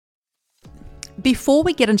Before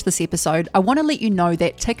we get into this episode, I want to let you know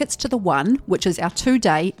that tickets to The One, which is our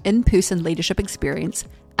 2-day in-person leadership experience,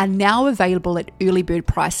 are now available at early bird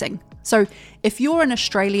pricing. So if you're in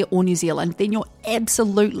Australia or New Zealand, then you're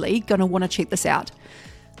absolutely going to want to check this out.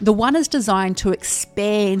 The One is designed to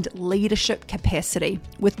expand leadership capacity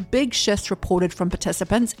with big shifts reported from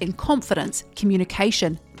participants in confidence,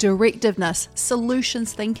 communication, directiveness,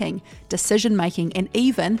 solutions thinking, decision making, and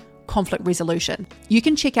even conflict resolution. You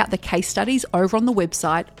can check out the case studies over on the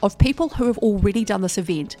website of people who have already done this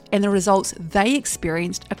event and the results they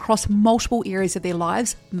experienced across multiple areas of their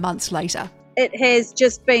lives months later. It has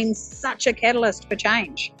just been such a catalyst for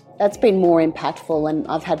change. That's been more impactful, and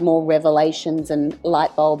I've had more revelations and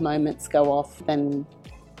light bulb moments go off than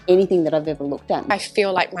anything that I've ever looked at. I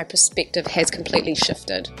feel like my perspective has completely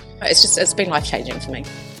shifted. It's been life-changing for me.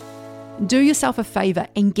 Do yourself a favour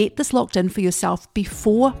and get this locked in for yourself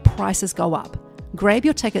before prices go up. Grab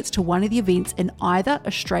your tickets to one of the events in either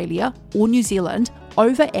Australia or New Zealand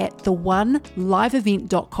over at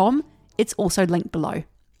theoneliveevent.com. It's also linked below.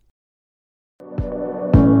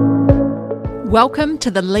 Welcome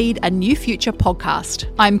to the Lead a New Future podcast.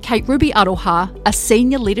 I'm Kate Ruby Aroha, a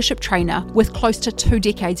senior leadership trainer with close to 2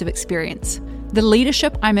 decades of experience. The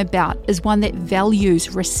leadership I'm about is one that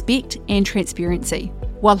values respect and transparency,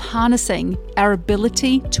 while harnessing our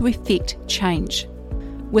ability to effect change.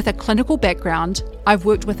 With a clinical background, I've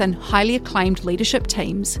worked within highly acclaimed leadership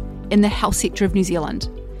teams in the health sector of New Zealand,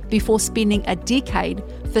 before spending a decade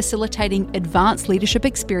facilitating advanced leadership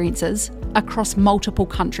experiences across multiple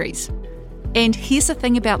countries. And here's the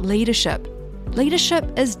thing about leadership. Leadership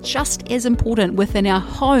is just as important within our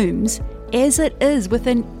homes as it is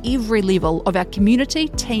within every level of our community,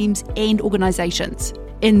 teams, and organisations.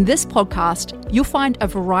 In this podcast, you'll find a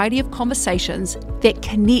variety of conversations that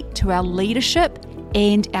connect to our leadership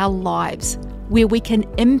and our lives, where we can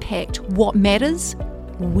impact what matters,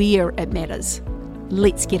 where it matters.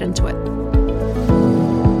 Let's get into it.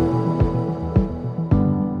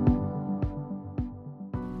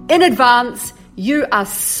 In advance, you are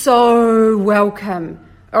so welcome.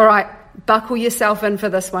 All right, buckle yourself in for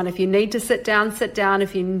this one. If you need to sit down, sit down.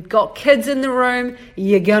 If you've got kids in the room,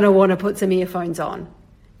 you're going to want to put some earphones on.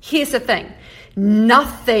 Here's the thing.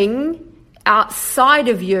 Nothing outside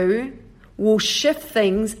of you will shift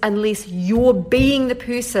things unless you're being the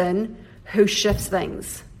person who shifts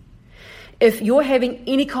things. If you're having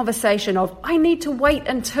any conversation of, I need to wait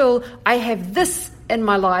until I have this in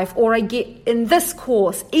my life, or I get in this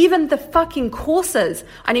course, even the fucking courses,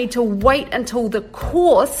 I need to wait until the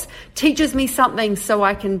course teaches me something so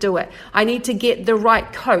I can do it. I need to get the right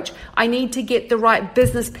coach. I need to get the right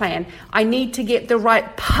business plan. I need to get the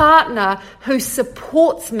right partner who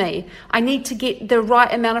supports me. I need to get the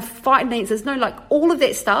right amount of finances. No, like all of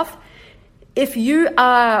that stuff. If you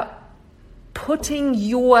are putting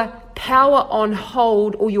your power on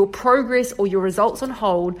hold, or your progress or your results on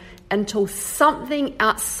hold, until something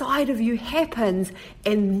outside of you happens,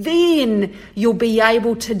 and then you'll be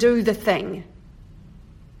able to do the thing,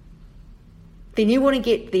 then you want to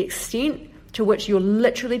get the extent to which you're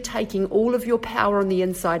literally taking all of your power on the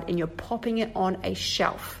inside and you're popping it on a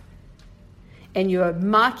shelf. And you're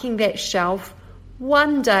marking that shelf,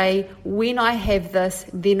 one day when I have this,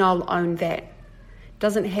 then I'll own that.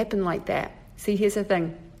 Doesn't happen like that. See, here's the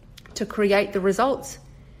thing. To create the results,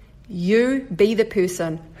 you be the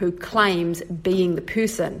person who claims being the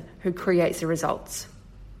person who creates the results.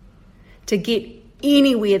 To get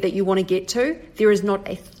anywhere that you want to get to, there is not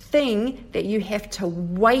a thing that you have to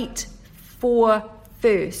wait for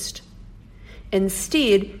first.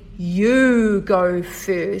 Instead, you go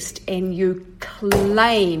first and you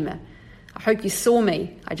claim. I hope you saw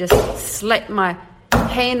me. I just slapped my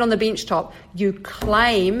hand on the bench top. You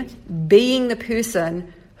claim being the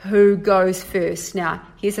person who goes first. Now,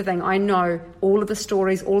 here's the thing. I know all of the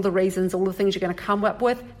stories, all the reasons, all the things you're going to come up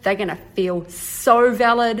with, they're going to feel so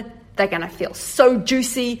valid. They're going to feel so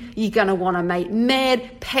juicy. You're going to want to make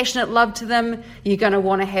mad, passionate love to them. You're going to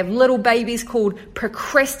want to have little babies called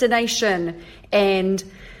procrastination and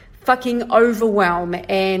fucking overwhelm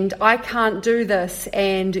and I can't do this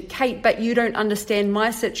and Kate, but you don't understand my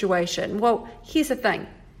situation. Well, here's the thing.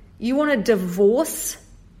 You want to divorce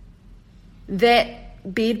that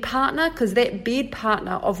bed partner, because that bed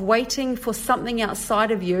partner of waiting for something outside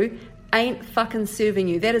of you ain't fucking serving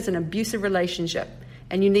you. That is an abusive relationship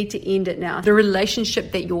and you need to end it now. The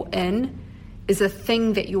relationship that you're in is a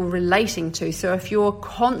thing that you're relating to. So if you're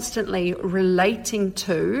constantly relating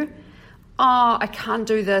to, oh, I can't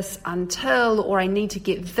do this until, or I need to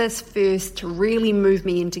get this first to really move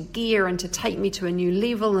me into gear and to take me to a new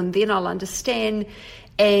level and then I'll understand,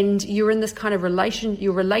 and you're in this kind of relation,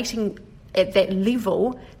 you're relating at that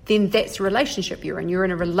level, then that's the relationship you're in. You're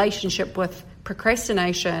in a relationship with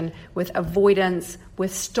procrastination, with avoidance,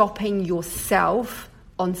 with stopping yourself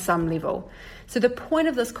on some level. So the point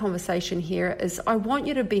of this conversation here is I want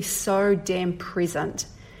you to be so damn present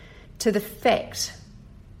to the fact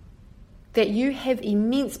that you have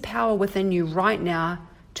immense power within you right now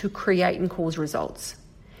to create and cause results.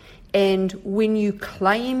 And when you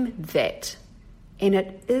claim that, and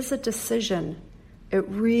it is a decision, it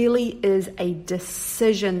really is a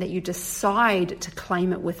decision that you decide to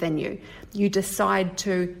claim it within you. You decide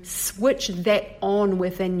to switch that on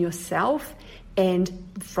within yourself, and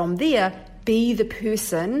from there, be the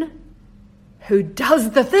person who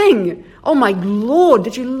does the thing. Oh my Lord,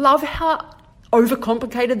 did you love how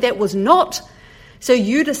overcomplicated that was not? So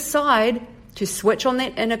you decide to switch on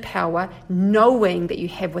that inner power, knowing that you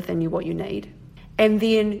have within you what you need. And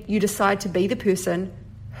then you decide to be the person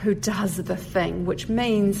who does the thing, which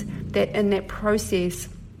means that in that process,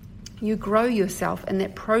 you grow yourself. In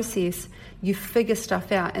that process, you figure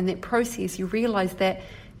stuff out. In that process, you realize that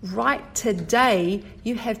right today,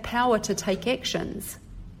 you have power to take actions.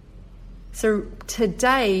 So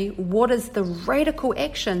today, what is the radical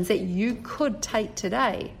actions that you could take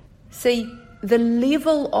today? See, the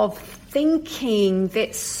level of thinking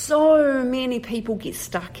that so many people get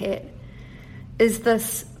stuck at is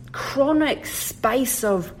this chronic space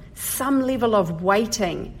of some level of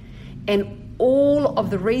waiting, and all of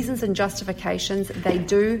the reasons and justifications, they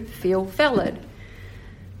do feel valid.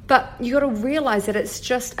 But you got to realize that it's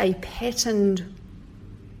just a patterned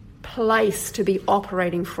place to be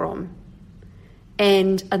operating from.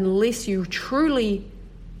 And unless you truly,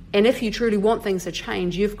 and if you truly want things to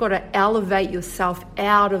change, you've got to elevate yourself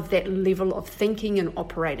out of that level of thinking and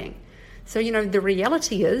operating. So, the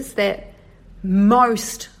reality is that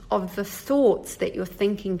most of the thoughts that you're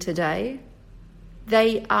thinking today,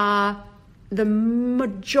 they are, the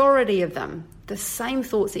majority of them, the same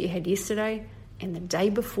thoughts that you had yesterday and the day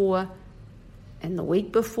before and the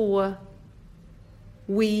week before.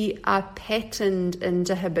 We are patterned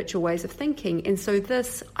into habitual ways of thinking. And so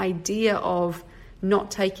this idea of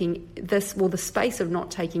not taking this, the space of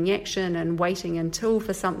not taking action and waiting until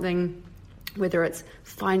for something, whether it's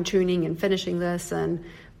fine-tuning and finishing this and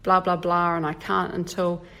blah, blah, blah, and I can't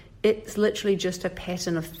until, it's literally just a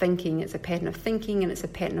pattern of thinking. It's a pattern of thinking, and it's a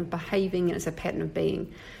pattern of behaving, and it's a pattern of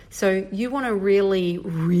being. So you want to really,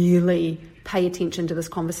 really pay attention to this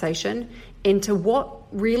conversation and to what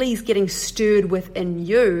really is getting stirred within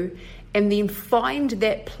you, and then find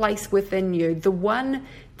that place within you, the one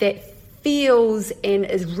that feels and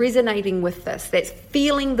is resonating with this, that's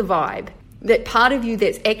feeling the vibe, that part of you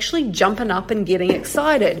that's actually jumping up and getting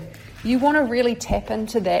excited. You want to really tap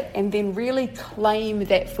into that and then really claim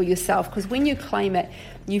that for yourself, because when you claim it,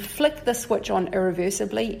 you flick the switch on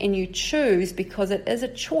irreversibly, and you choose, because it is a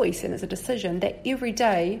choice and it's a decision, that every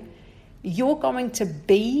day you're going to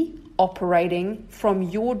be operating from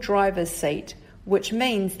your driver's seat, which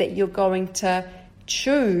means that you're going to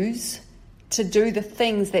choose to do the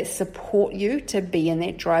things that support you to be in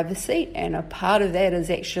that driver's seat. And a part of that is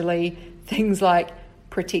actually things like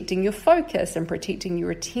protecting your focus and protecting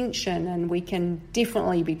your attention. And we can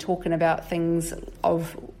definitely be talking about things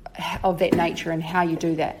of that nature and how you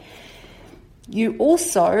do that. You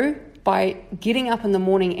also, by getting up in the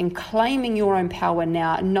morning and claiming your own power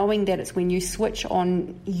now, knowing that it's when you switch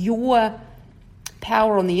on your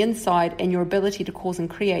power on the inside and your ability to cause and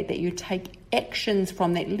create, that you take actions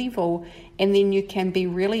from that level, and then you can be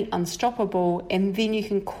really unstoppable, and then you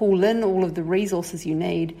can call in all of the resources you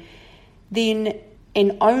need, then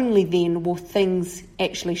and only then will things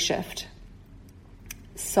actually shift.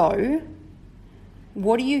 So,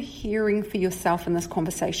 what are you hearing for yourself in this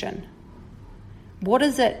conversation? What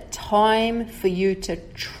is it time for you to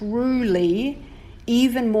truly,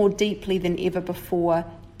 even more deeply than ever before,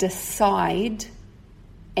 decide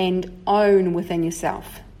and own within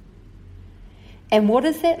yourself? And what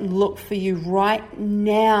does that look for you right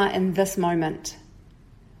now in this moment?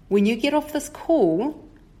 When you get off this call,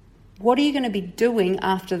 what are you going to be doing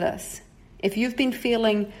after this? If you've been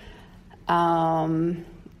feeling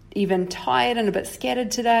even tired and a bit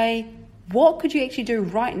scattered today, what could you actually do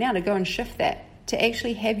right now to go and shift that? To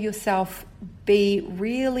actually have yourself be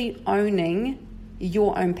really owning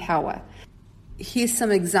your own power. Here's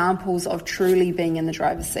some examples of truly being in the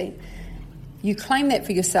driver's seat. You claim that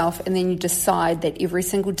for yourself, and then you decide that every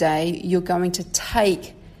single day you're going to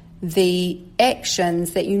take the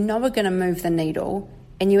actions that you know are going to move the needle,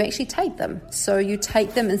 and you actually take them. So you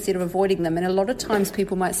take them instead of avoiding them. And a lot of times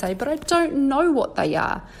people might say, but I don't know what they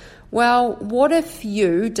are. Well, what if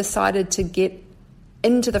you decided to get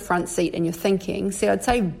into the front seat in your thinking. See, I'd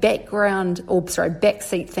say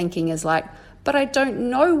backseat thinking is like, but I don't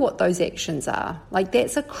know what those actions are. Like,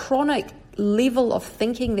 that's a chronic level of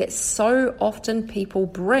thinking that so often people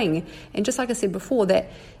bring. And just like I said before, that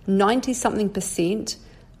 90-something%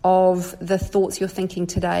 of the thoughts you're thinking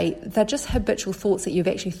today, they're just habitual thoughts that you've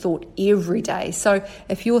actually thought every day. So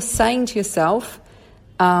if you're saying to yourself,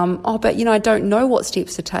 but I don't know what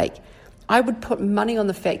steps to take, I would put money on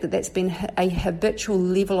the fact that that's been a habitual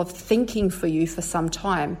level of thinking for you for some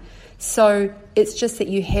time. So it's just that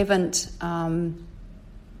you haven't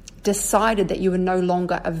decided that you are no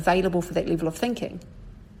longer available for that level of thinking.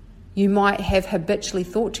 You might have habitually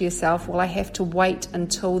thought to yourself, well, I have to wait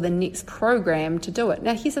until the next program to do it.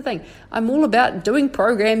 Now, here's the thing. I'm all about doing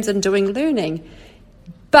programs and doing learning.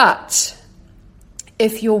 But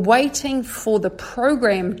if you're waiting for the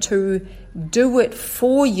program to do it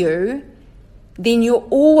for you, then you're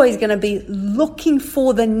always going to be looking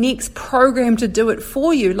for the next program to do it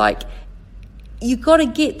for you. Like, you got to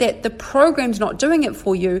get that the program's not doing it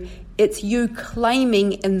for you. It's you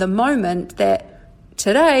claiming in the moment that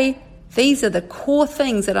today, these are the core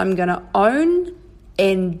things that I'm going to own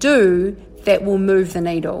and do that will move the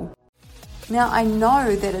needle. Now, I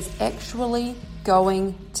know that it's actually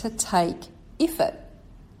going to take effort.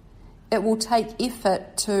 It will take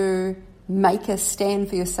effort to make a stand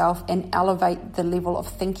for yourself and elevate the level of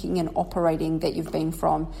thinking and operating that you've been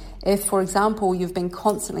from. If, for example, you've been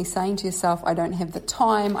constantly saying to yourself, I don't have the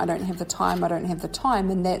time, I don't have the time, I don't have the time,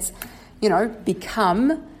 and that's,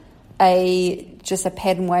 become just a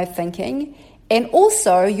pattern way of thinking. And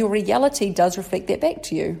also your reality does reflect that back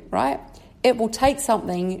to you, right? It will take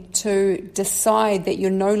something to decide that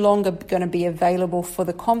you're no longer going to be available for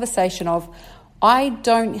the conversation of, I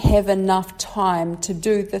don't have enough time to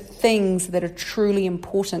do the things that are truly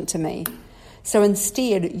important to me. So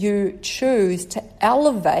instead, you choose to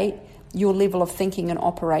elevate your level of thinking and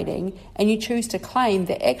operating, and you choose to claim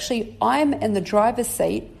that actually I'm in the driver's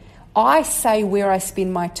seat, I say where I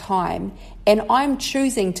spend my time, and I'm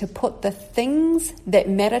choosing to put the things that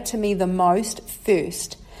matter to me the most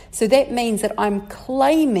first. So that means that I'm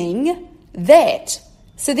claiming that.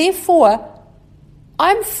 So therefore,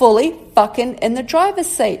 I'm fully fucking in the driver's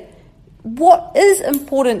seat. What is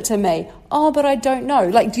important to me? Oh, but I don't know.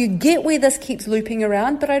 Like, do you get where this keeps looping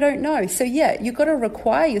around? But I don't know. So yeah, you've got to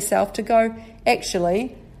require yourself to go,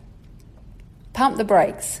 actually, pump the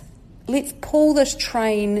brakes. Let's pull this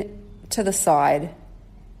train to the side.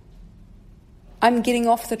 I'm getting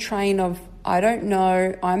off the train of, I don't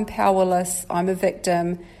know, I'm powerless, I'm a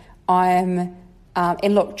victim, and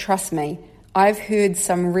look, trust me, I've heard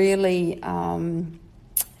some really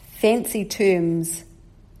fancy terms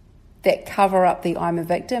that cover up the I'm a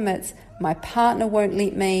victim. It's my partner won't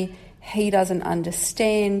let me, he doesn't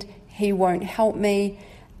understand, he won't help me,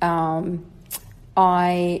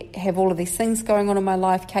 I have all of these things going on in my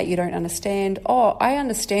life, Kate, you don't understand. Oh, I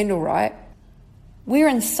understand all right. We're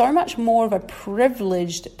in so much more of a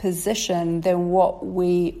privileged position than what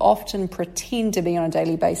we often pretend to be on a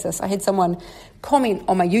daily basis. I had someone comment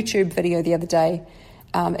on my YouTube video the other day.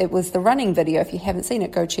 It was the running video. If you haven't seen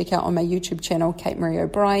it, go check out on my YouTube channel, Kate Marie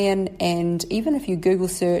O'Brien. And even if you Google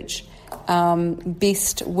search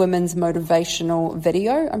best women's motivational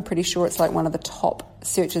video, I'm pretty sure it's like one of the top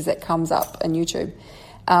searches that comes up on YouTube.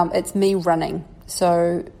 It's me running.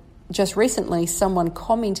 So just recently, someone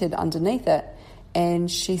commented underneath it,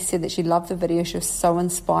 and she said that she loved the video. She was so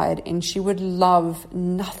inspired, and she would love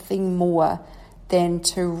nothing more than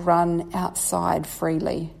to run outside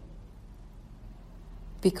freely.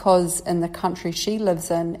 Because in the country she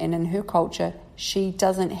lives in and in her culture, she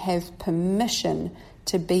doesn't have permission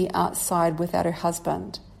to be outside without her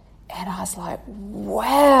husband. And I was like,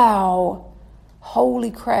 wow,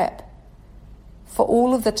 holy crap. For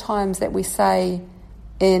all of the times that we say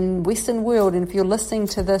in Western world, and if you're listening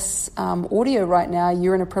to this audio right now,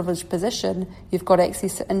 you're in a privileged position, you've got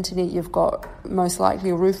access to internet, you've got most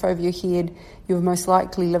likely a roof over your head, you're most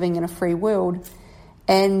likely living in a free world.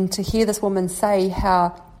 And to hear this woman say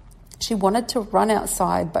how she wanted to run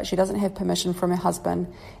outside, but she doesn't have permission from her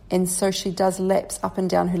husband, and so she does laps up and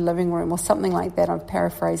down her living room or something like that, I'm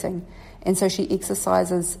paraphrasing. And so she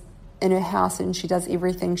exercises in her house, and she does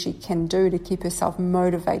everything she can do to keep herself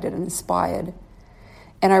motivated and inspired.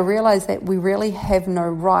 And I realized that we really have no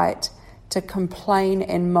right to complain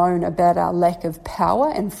and moan about our lack of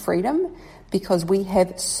power and freedom, because we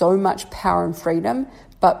have so much power and freedom,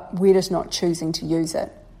 but we're just not choosing to use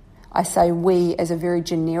it. I say we as a very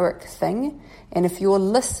generic thing, and if you're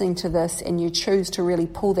listening to this and you choose to really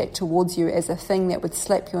pull that towards you as a thing that would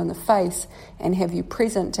slap you in the face and have you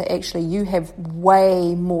present to actually, you have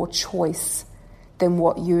way more choice than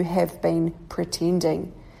what you have been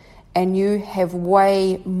pretending. And you have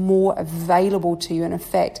way more available to you. And in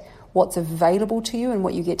fact, what's available to you and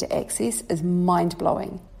what you get to access is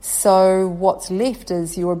mind-blowing. So what's left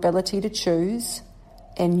is your ability to choose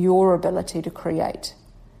and your ability to create.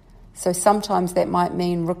 So sometimes that might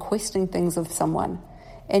mean requesting things of someone.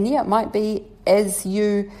 And yeah, it might be as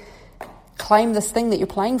you claim this thing that you're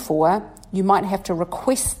playing for, you might have to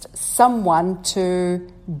request someone to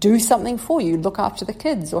do something for you, look after the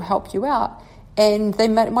kids or help you out. And they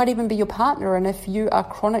might even be your partner. And if you are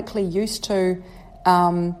chronically used to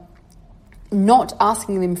not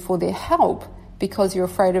asking them for their help because you're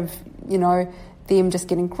afraid of, them just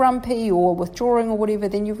getting grumpy or withdrawing or whatever,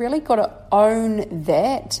 then you've really got to own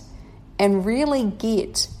that and really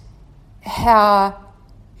get how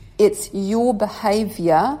it's your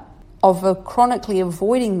behaviour of chronically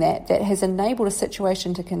avoiding that has enabled a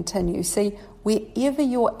situation to continue. See, wherever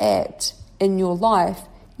you're at in your life,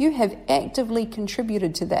 you have actively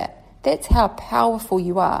contributed to that. That's how powerful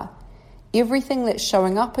you are. Everything that's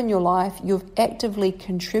showing up in your life, you've actively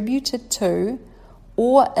contributed to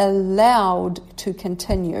or allowed to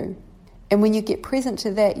continue. And when you get present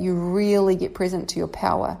to that, you really get present to your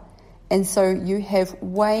power. And so you have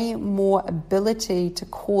way more ability to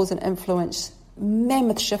cause and influence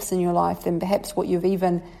mammoth shifts in your life than perhaps what you've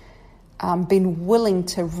even been willing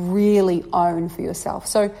to really own for yourself.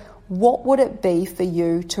 So what would it be for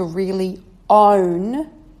you to really own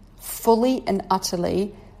fully and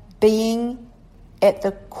utterly being at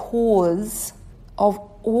the cause of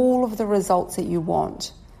all of the results that you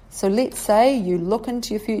want? So let's say you look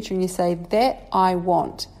into your future and you say, that I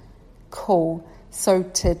want. Cool. So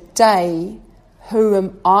today, who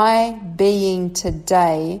am I being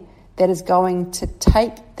today that is going to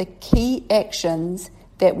take the key actions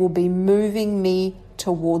that will be moving me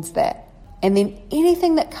towards that? And then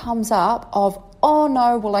anything that comes up of, oh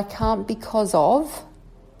no, well I can't because of,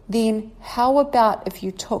 then how about if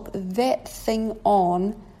you took that thing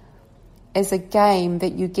on as a game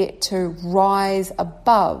that you get to rise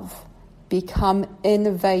above, become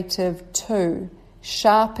innovative too,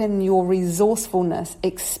 sharpen your resourcefulness,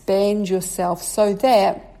 expand yourself so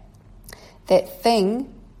that that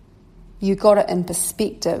thing, you got it in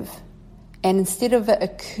perspective. And instead of it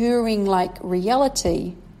occurring like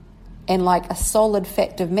reality and like a solid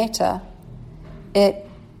fact of matter,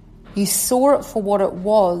 you saw it for what it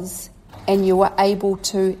was and you were able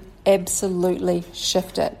to absolutely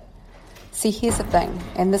shift it. See, here's the thing,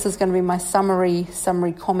 and this is going to be my summary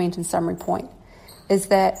comment and summary point, is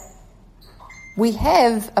that we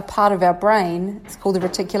have a part of our brain, it's called the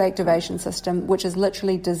reticular activation system, which is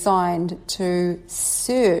literally designed to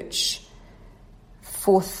search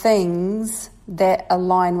for things that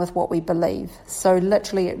align with what we believe. So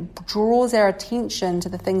literally it draws our attention to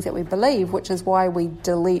the things that we believe, which is why we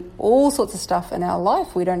delete all sorts of stuff in our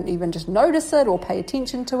life. We don't even just notice it or pay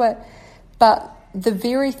attention to it. But the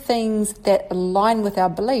very things that align with our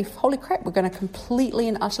belief, holy crap, we're going to completely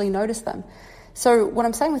and utterly notice them. So what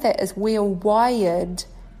I'm saying with that is we're wired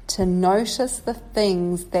to notice the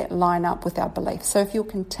things that line up with our belief. So if you're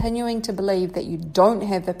continuing to believe that you don't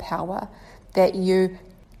have the power, that you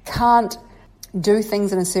can't do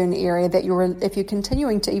things in a certain area, that if you're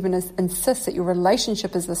continuing to even insist that your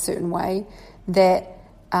relationship is a certain way, that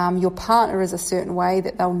your partner is a certain way,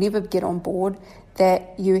 that they'll never get on board,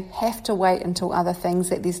 that you have to wait until other things,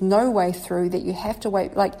 that there's no way through, that you have to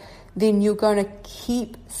wait, then you're going to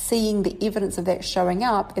keep seeing the evidence of that showing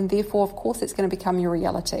up, and therefore, of course, it's going to become your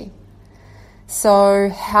reality. So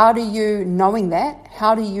how do you, knowing that,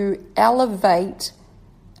 how do you elevate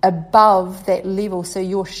above that level so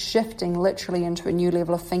you're shifting literally into a new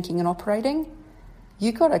level of thinking and operating?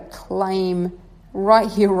 You got to claim right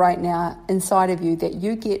here, right now, inside of you that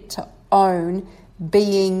you get to own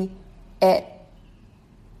being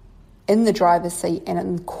in the driver's seat and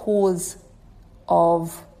in the cause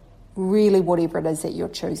of really whatever it is that you're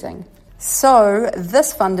choosing. So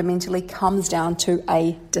this fundamentally comes down to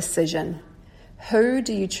a decision. Who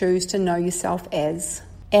do you choose to know yourself as?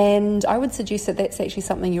 And I would suggest that that's actually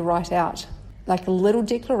something you write out, like a little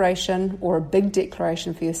declaration or a big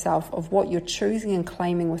declaration for yourself of what you're choosing and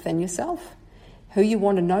claiming within yourself, who you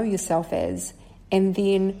want to know yourself as, and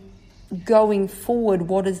then going forward,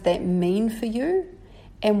 what does that mean for you?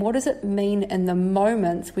 And what does it mean in the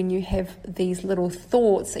moments when you have these little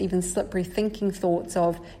thoughts, even slippery thinking thoughts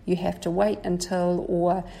of you have to wait until,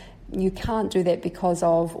 or you can't do that because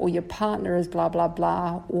of, or your partner is blah, blah,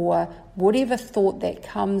 blah, or whatever thought that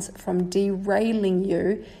comes from derailing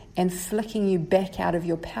you and flicking you back out of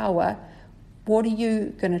your power. What are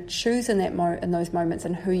you going to choose in those moments,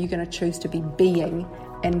 and who are you going to choose to be being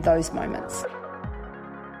in those moments?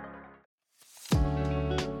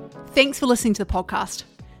 Thanks for listening to the podcast.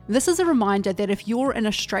 This is a reminder that if you're in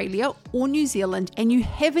Australia or New Zealand and you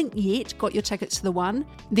haven't yet got your tickets to the one,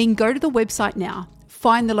 then go to the website now,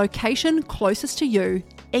 find the location closest to you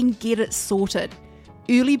and get it sorted.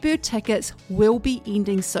 Early bird tickets will be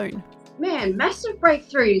ending soon. Man, massive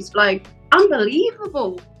breakthroughs, like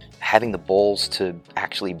unbelievable. Having the balls to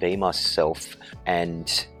actually be myself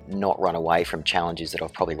and not run away from challenges that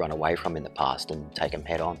I've probably run away from in the past and take them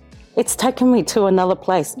head on. It's taken me to another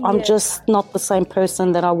place. Yeah. I'm just not the same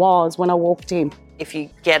person that I was when I walked in. If you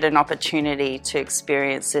get an opportunity to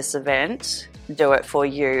experience this event, do it for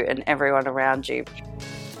you and everyone around you.